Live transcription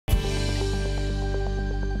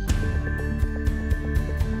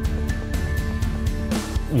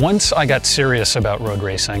Once I got serious about road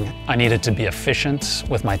racing, I needed to be efficient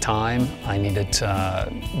with my time. I needed to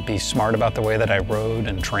be smart about the way that I rode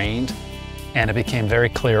and trained. And it became very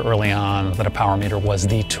clear early on that a power meter was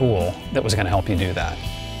the tool that was going to help you do that.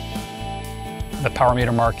 The power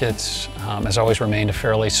meter market has always remained a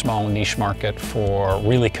fairly small niche market for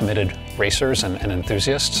really committed racers and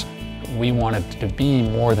enthusiasts. We wanted to be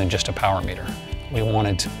more than just a power meter. We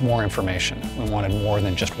wanted more information. We wanted more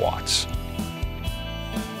than just watts.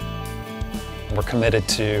 We're committed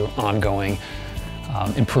to ongoing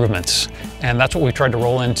improvements, and that's what we tried to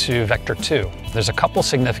roll into Vector 2. There's a couple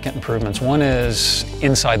significant improvements. One is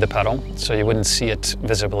inside the pedal, so you wouldn't see it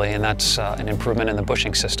visibly, and that's an improvement in the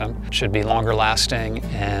bushing system. It should be longer lasting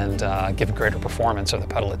and give greater performance of the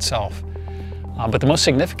pedal itself. But the most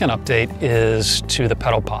significant update is to the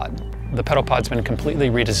pedal pod. The pedal pod's been completely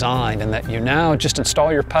redesigned in that you now just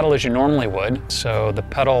install your pedal as you normally would. So the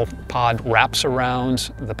pedal pod wraps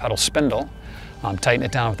around the pedal spindle, tighten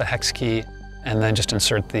it down with the hex key, and then just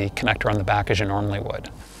insert the connector on the back as you normally would.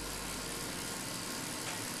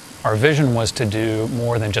 Our vision was to do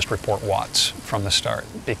more than just report watts from the start.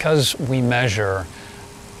 Because we measure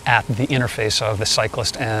at the interface of the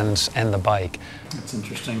cyclist and the bike. It's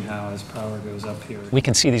interesting how as power goes up here, we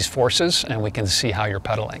can see these forces and we can see how you're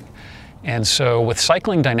pedaling. And so with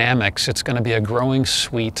cycling dynamics, it's going to be a growing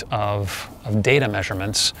suite of data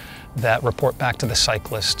measurements that report back to the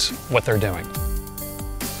cyclists what they're doing.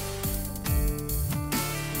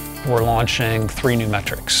 We're launching 3 new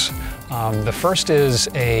metrics. The first is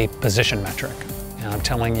a position metric. And I'm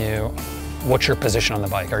telling you what's your position on the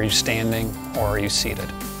bike. Are you standing or are you seated?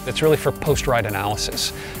 It's really for post-ride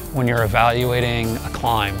analysis. When you're evaluating a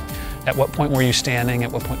climb, at what point were you standing,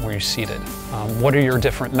 at what point were you seated? What are your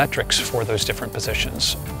different metrics for those different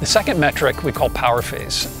positions? The second metric we call power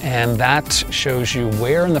phase, and that shows you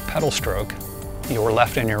where in the pedal stroke, your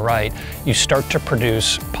left and your right, you start to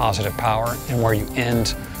produce positive power and where you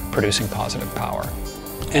end producing positive power.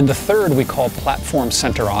 And the third we call platform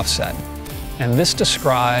center offset. And this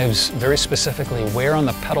describes very specifically where on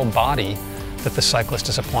the pedal body that the cyclist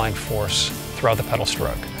is applying force throughout the pedal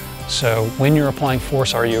stroke. So when you're applying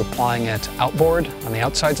force, are you applying it outboard, on the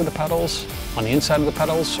outsides of the pedals, on the inside of the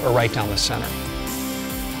pedals, or right down the center?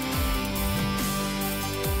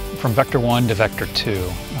 From Vector 1 to Vector 2,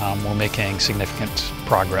 we're making significant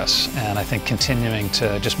progress, and I think continuing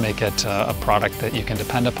to just make it a product that you can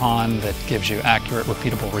depend upon, that gives you accurate,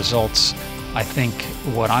 repeatable results. I think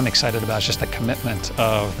what I'm excited about is just the commitment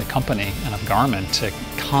of the company and of Garmin to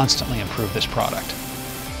constantly improve this product.